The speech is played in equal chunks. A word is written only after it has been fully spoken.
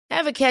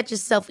Ever catch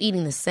yourself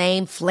eating the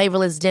same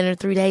flavorless dinner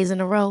 3 days in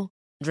a row?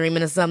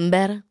 Dreaming of something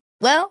better?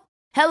 Well,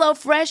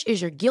 HelloFresh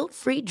is your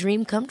guilt-free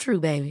dream come true,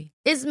 baby.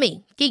 It's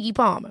me, Keke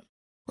Palmer.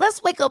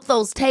 Let's wake up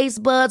those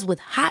taste buds with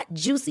hot,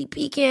 juicy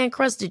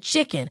pecan-crusted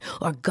chicken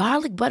or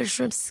garlic butter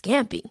shrimp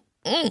scampi.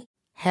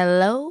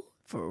 Hello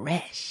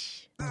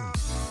Fresh.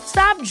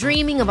 Stop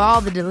dreaming of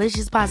all the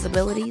delicious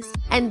possibilities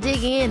and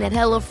dig in at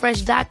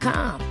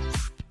HelloFresh.com.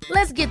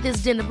 Let's get this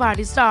dinner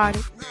party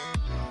started.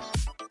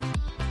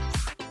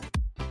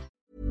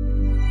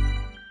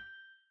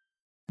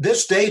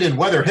 This Date in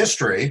Weather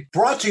History,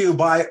 brought to you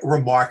by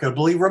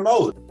Remarkably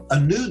Remote, a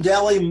new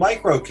daily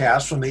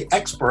microcast from the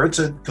experts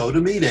at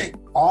GoToMeeting,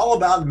 all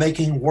about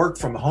making work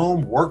from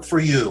home work for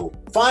you.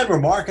 Find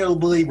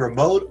Remarkably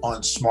Remote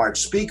on smart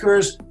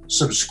speakers,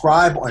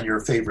 subscribe on your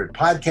favorite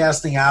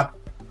podcasting app,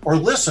 or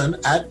listen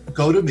at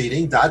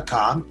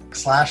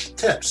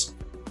gotomeeting.com/tips.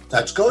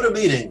 That's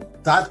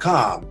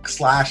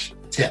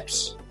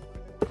gotomeeting.com/tips.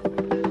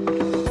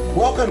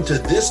 Welcome to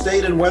This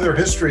Date in Weather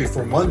History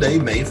for Monday,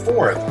 May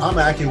 4th. I'm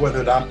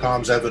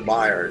AccuWeather.com's Evan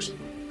Myers.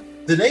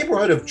 The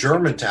neighborhood of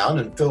Germantown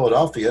in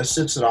Philadelphia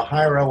sits at a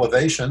higher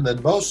elevation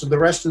than most of the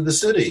rest of the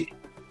city.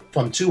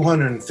 From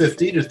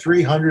 250 to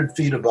 300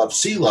 feet above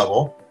sea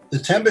level, the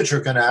temperature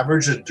can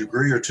average a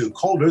degree or two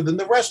colder than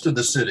the rest of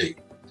the city.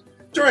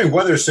 During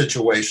weather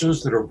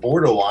situations that are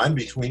borderline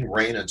between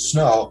rain and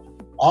snow,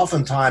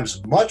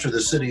 oftentimes much of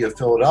the city of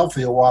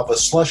Philadelphia will have a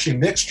slushy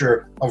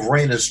mixture of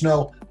rain and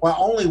snow, while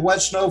only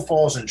wet snow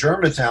falls in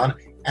Germantown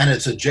and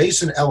its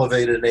adjacent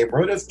elevated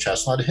neighborhood of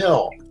Chestnut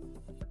Hill,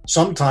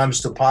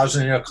 sometimes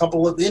depositing a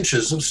couple of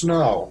inches of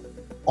snow.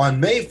 On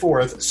May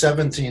 4th,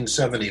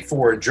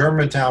 1774,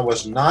 Germantown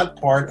was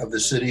not part of the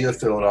city of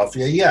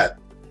Philadelphia yet.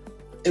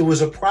 It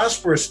was a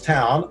prosperous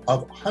town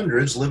of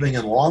hundreds living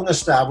in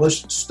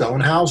long-established stone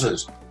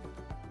houses.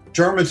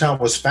 Germantown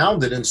was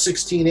founded in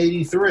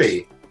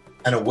 1683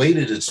 and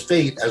awaited its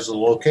fate as the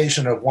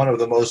location of one of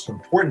the most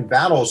important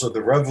battles of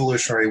the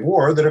Revolutionary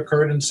War that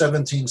occurred in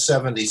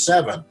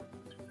 1777.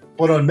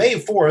 But on May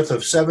 4th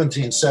of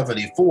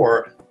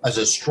 1774, as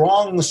a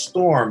strong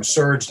storm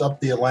surged up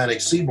the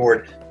Atlantic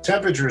seaboard,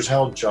 temperatures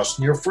held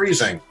just near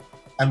freezing.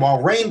 And while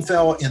rain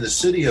fell in the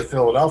city of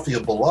Philadelphia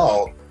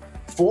below,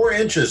 4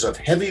 inches of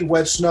heavy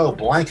wet snow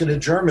blanketed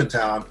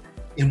Germantown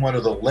in one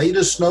of the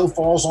latest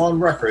snowfalls on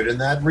record in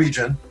that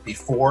region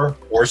before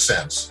or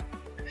since.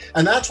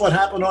 And that's what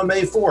happened on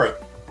May 4th.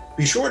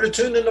 Be sure to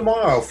tune in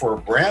tomorrow for a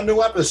brand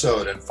new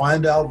episode and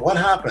find out what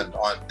happened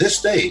on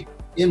this date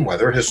in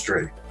weather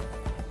history.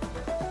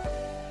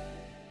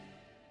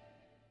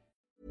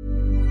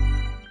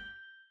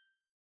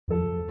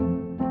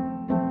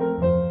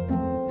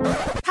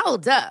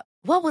 Hold up.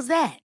 What was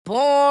that?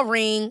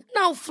 Boring.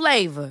 No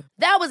flavor.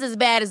 That was as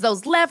bad as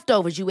those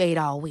leftovers you ate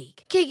all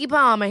week. Keke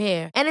Palmer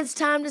here, and it's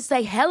time to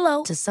say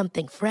hello to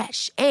something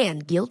fresh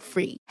and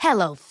guilt-free.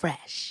 Hello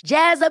Fresh.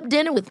 Jazz up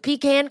dinner with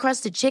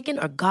pecan-crusted chicken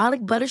or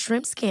garlic butter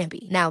shrimp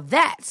scampi. Now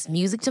that's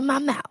music to my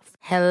mouth.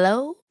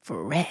 Hello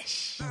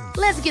Fresh.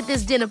 Let's get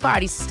this dinner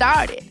party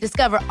started.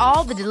 Discover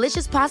all the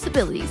delicious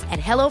possibilities at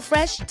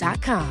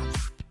HelloFresh.com.